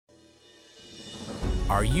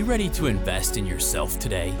Are you ready to invest in yourself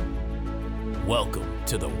today? Welcome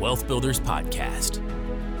to the Wealth Builders Podcast,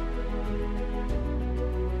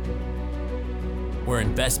 where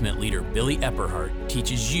investment leader Billy Epperhart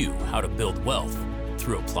teaches you how to build wealth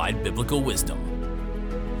through applied biblical wisdom.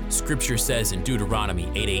 Scripture says in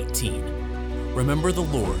Deuteronomy 8:18, "Remember the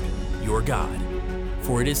Lord, your God,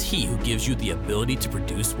 for it is He who gives you the ability to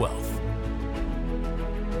produce wealth."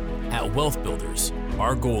 At Wealth Builders,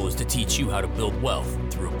 our goal is to teach you how to build wealth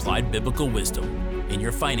through applied biblical wisdom in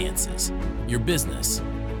your finances, your business,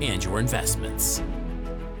 and your investments.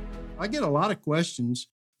 I get a lot of questions.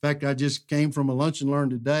 In fact, I just came from a Lunch and Learn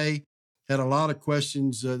today, had a lot of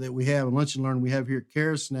questions that we have, a Lunch and Learn we have here at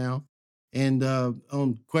Charis now, and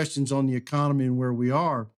on questions on the economy and where we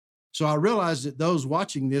are. So I realized that those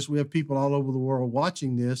watching this, we have people all over the world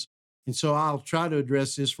watching this, and so I'll try to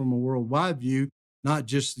address this from a worldwide view, not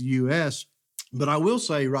just the U.S., but I will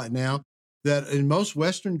say right now that in most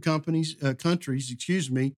Western countries,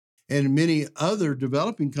 and many other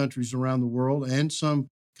developing countries around the world and some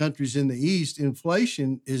countries in the East,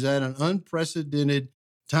 inflation is at an unprecedented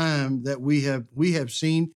time that we have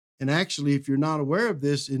seen. And actually, if you're not aware of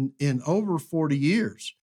this, in over 40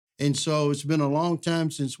 years. And so it's been a long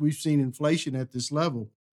time since we've seen inflation at this level.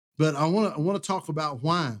 But I want to talk about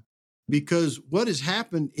why. Because what has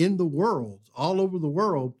happened in the world, all over the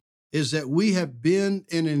world, is that we have been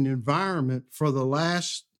in an environment for the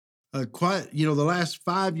last the last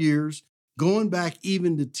 5 years, going back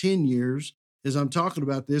even to 10 years as I'm talking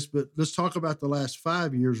about this, but let's talk about the last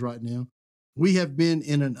 5 years right now. We have been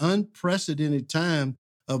in an unprecedented time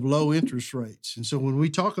of low interest rates. And so when we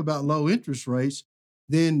talk about low interest rates,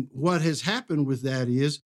 then what has happened with that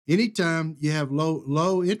is anytime you have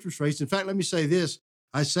low interest rates, in fact, let me say this,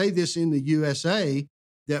 I say this in the USA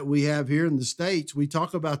that we have here in the States, we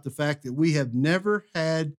talk about the fact that we have never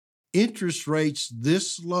had interest rates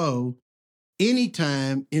this low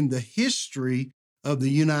anytime in the history of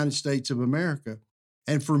the United States of America.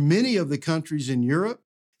 And for many of the countries in Europe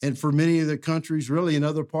and for many of the countries really in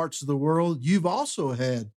other parts of the world, you've also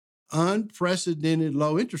had unprecedented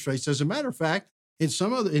low interest rates. As a matter of fact,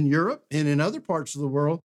 in Europe and in other parts of the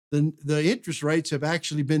world, the interest rates have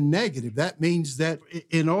actually been negative. That means that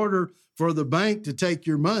in order for the bank to take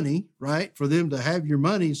your money, right, for them to have your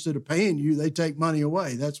money instead of paying you, they take money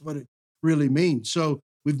away. That's what it really means. So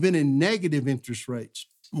we've been in negative interest rates.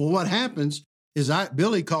 Well, what happens is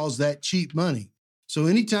Billy calls that cheap money. So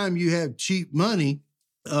anytime you have cheap money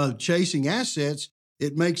chasing assets,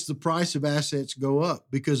 it makes the price of assets go up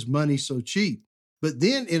because money's so cheap. But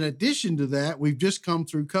then in addition to that, we've just come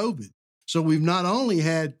through COVID. So we've not only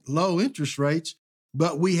had low interest rates,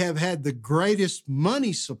 but we have had the greatest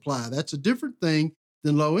money supply. That's a different thing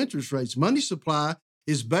than low interest rates. Money supply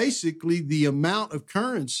is basically the amount of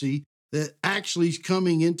currency that actually is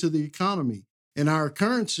coming into the economy. And our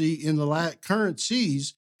currencies in the last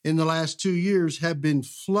 2 years have been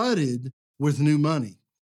flooded with new money.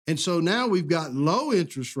 And so now we've got low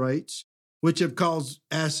interest rates, which have caused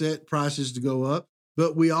asset prices to go up.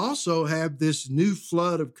 But we also have this new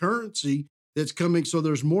flood of currency that's coming. So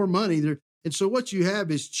there's more money there. And so what you have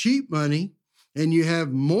is cheap money and you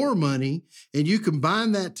have more money, and you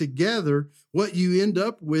combine that together, what you end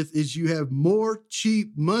up with is you have more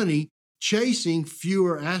cheap money chasing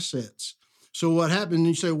fewer assets. So what happens,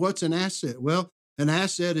 you say, what's an asset? Well, an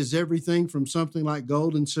asset is everything from something like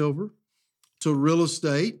gold and silver to real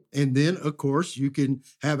estate. And then, of course, you can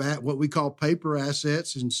have what we call paper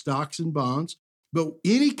assets and stocks and bonds. But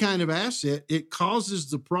any kind of asset, it causes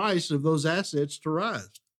the price of those assets to rise.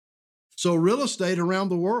 So real estate around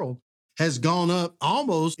the world has gone up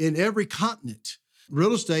almost in every continent.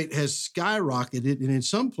 Real estate has skyrocketed, and in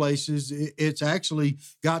some places, it's actually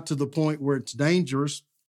got to the point where it's dangerous.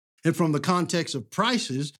 And from the context of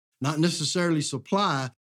prices, not necessarily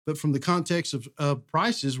supply, but from the context of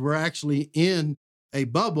prices, we're actually in a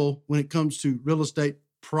bubble when it comes to real estate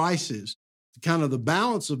prices. Kind of the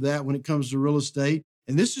balance of that when it comes to real estate,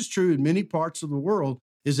 and this is true in many parts of the world,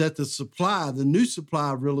 is that the new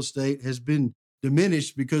supply of real estate has been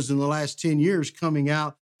diminished because in the last 10 years coming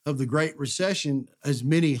out of the Great Recession, as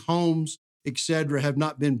many homes, et cetera, have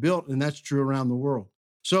not been built, and that's true around the world.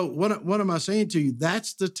 So what am I saying to you?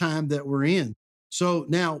 That's the time that we're in. So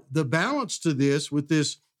now the balance to this with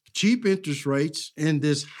this cheap interest rates and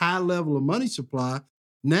this high level of money supply,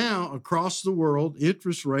 now across the world,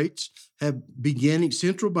 interest rates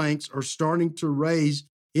central banks are starting to raise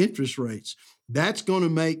interest rates. That's going to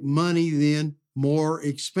make money then more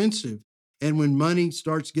expensive. And when money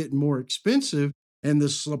starts getting more expensive and the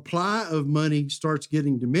supply of money starts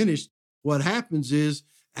getting diminished, what happens is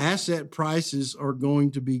asset prices are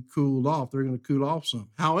going to be cooled off. They're going to cool off some.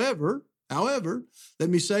 However, let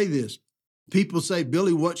me say this. People say,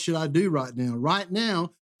 Billy, what should I do right now? Right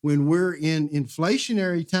now, when we're in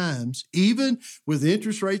inflationary times, even with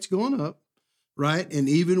interest rates going up, right, and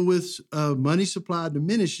even with money supply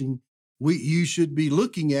diminishing, you should be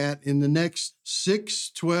looking at in the next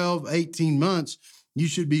 6, 12, 18 months, you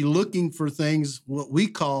should be looking for things, what we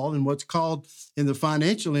call and what's called in the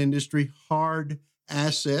financial industry, hard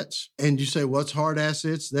assets. And you say, what's hard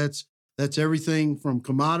assets? That's everything from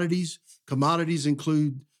commodities. Commodities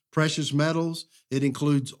include precious metals. It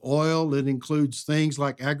includes oil. It includes things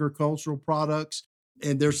like agricultural products.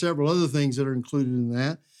 And there are several other things that are included in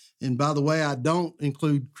that. And by the way, I don't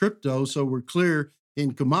include crypto. So we're clear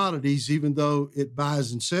in commodities, even though it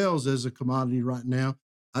buys and sells as a commodity right now.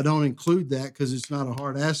 I don't include that because it's not a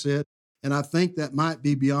hard asset. And I think that might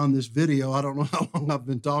be beyond this video. I don't know how long I've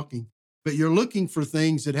been talking, but you're looking for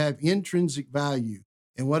things that have intrinsic value.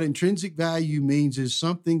 And what intrinsic value means is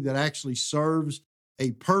something that actually serves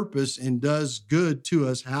a purpose and does good to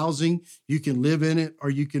us. Housing, you can live in it or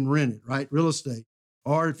you can rent it, right? Real estate.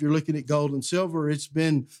 Or if you're looking at gold and silver, it's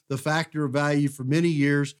been the factor of value for many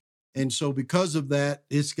years. And so because of that,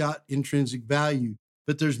 it's got intrinsic value.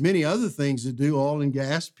 But there's many other things that do. Oil and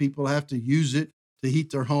gas, people have to use it to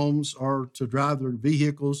heat their homes or to drive their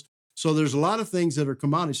vehicles. So there's a lot of things that are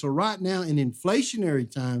commodities. So right now in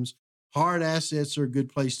inflationary times, hard assets are a good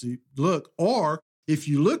place to look. Or if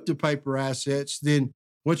you look to paper assets, then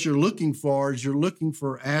what you're looking for is you're looking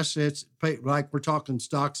for assets, like we're talking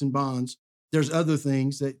stocks and bonds. There's other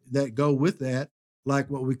things that go with that, like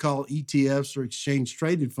what we call ETFs or exchange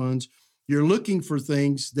traded funds. You're looking for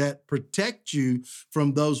things that protect you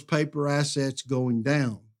from those paper assets going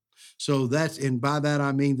down. So and by that,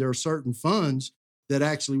 I mean there are certain funds that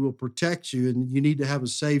actually will protect you, and you need to have a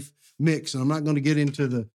safe mix. And I'm not going to get into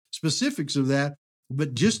the specifics of that,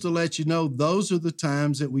 but just to let you know, those are the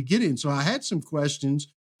times that we get in. So I had some questions.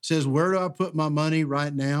 It says, where do I put my money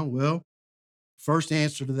right now? Well, first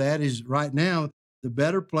answer to that is right now, the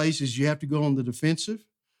better place is you have to go on the defensive,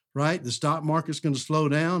 right? The stock market's going to slow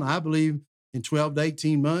down. I believe in 12 to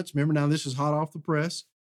 18 months. Remember, now this is hot off the press.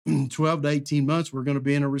 12 to 18 months, we're going to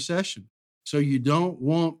be in a recession. So you don't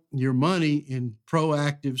want your money in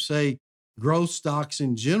proactive, say, growth stocks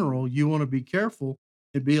in general. You want to be careful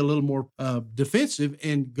and be a little more defensive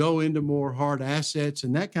and go into more hard assets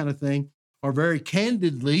and that kind of thing. Or very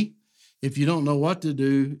candidly, if you don't know what to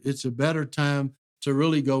do, it's a better time to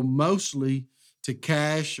really go mostly to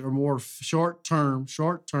cash or more short-term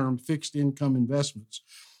fixed income investments.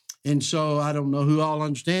 And so I don't know who all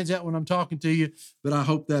understands that when I'm talking to you, but I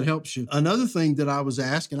hope that helps you. Another thing that I was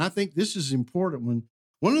asked, and I think this is important,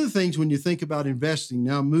 one of the things when you think about investing,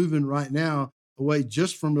 now I'm moving right now away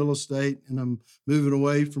just from real estate, and I'm moving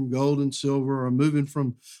away from gold and silver, or I'm moving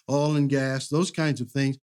from oil and gas, those kinds of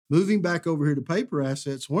things, moving back over here to paper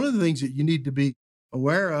assets. One of the things that you need to be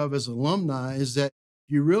aware of as alumni is that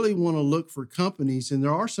you really want to look for companies, and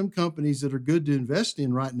there are some companies that are good to invest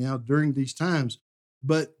in right now during these times,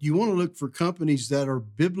 but you want to look for companies that are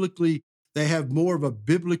they have more of a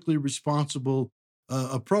biblically responsible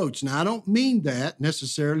approach. Now, I don't mean that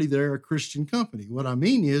necessarily they're a Christian company. What I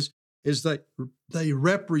mean is that they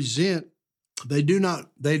represent, they do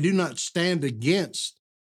not stand against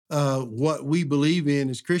what we believe in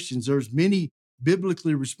as Christians. There's many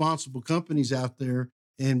biblically responsible companies out there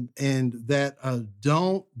and that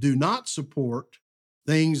do not support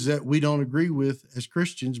things that we don't agree with as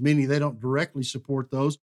Christians, meaning they don't directly support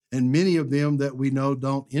those, and many of them that we know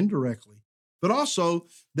don't indirectly. But also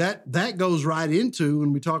that goes right into,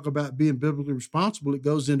 when we talk about being biblically responsible, it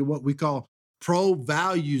goes into what we call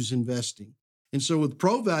pro-values investing. And so with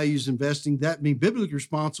pro-values investing, that means biblically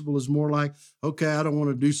responsible is more like, okay, I don't want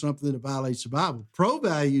to do something that violates the Bible.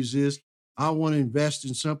 Pro-values is I want to invest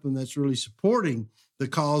in something that's really supporting the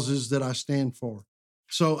causes that I stand for.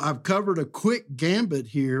 So I've covered a quick gambit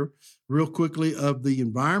here real quickly of the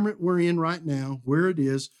environment we're in right now, where it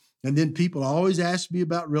is. And then people always ask me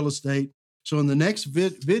about real estate. So in the next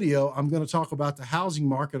video, I'm going to talk about the housing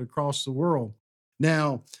market across the world.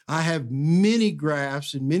 Now, I have many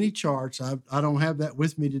graphs and many charts. I don't have that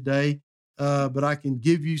with me today, but I can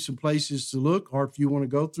give you some places to look, or if you want to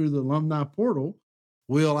go through the alumni portal,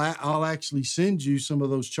 I'll actually send you some of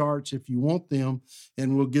those charts if you want them,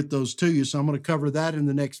 and we'll get those to you. So I'm going to cover that in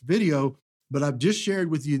the next video, but I've just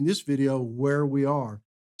shared with you in this video where we are.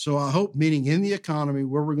 So I hope, meaning in the economy,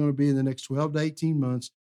 where we're going to be in the next 12 to 18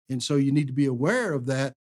 months. And so you need to be aware of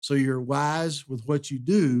that so you're wise with what you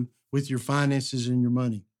do with your finances and your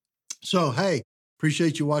money. So, hey,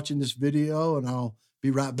 appreciate you watching this video, and I'll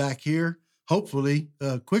be right back here. hopefully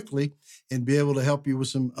quickly, and be able to help you with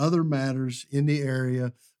some other matters in the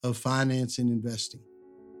area of finance and investing.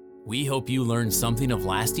 We hope you learned something of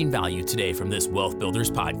lasting value today from this Wealth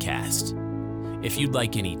Builders podcast. If you'd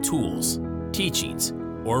like any tools, teachings,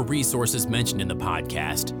 or resources mentioned in the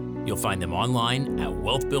podcast, you'll find them online at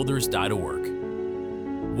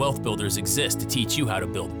wealthbuilders.org. Wealth Builders exists to teach you how to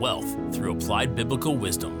build wealth through applied biblical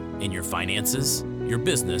wisdom in your finances, your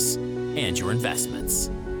business, and your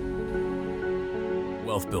investments.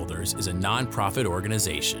 Wealth Builders is a nonprofit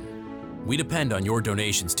organization. We depend on your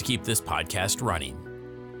donations to keep this podcast running.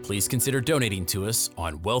 Please consider donating to us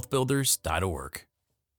on wealthbuilders.org.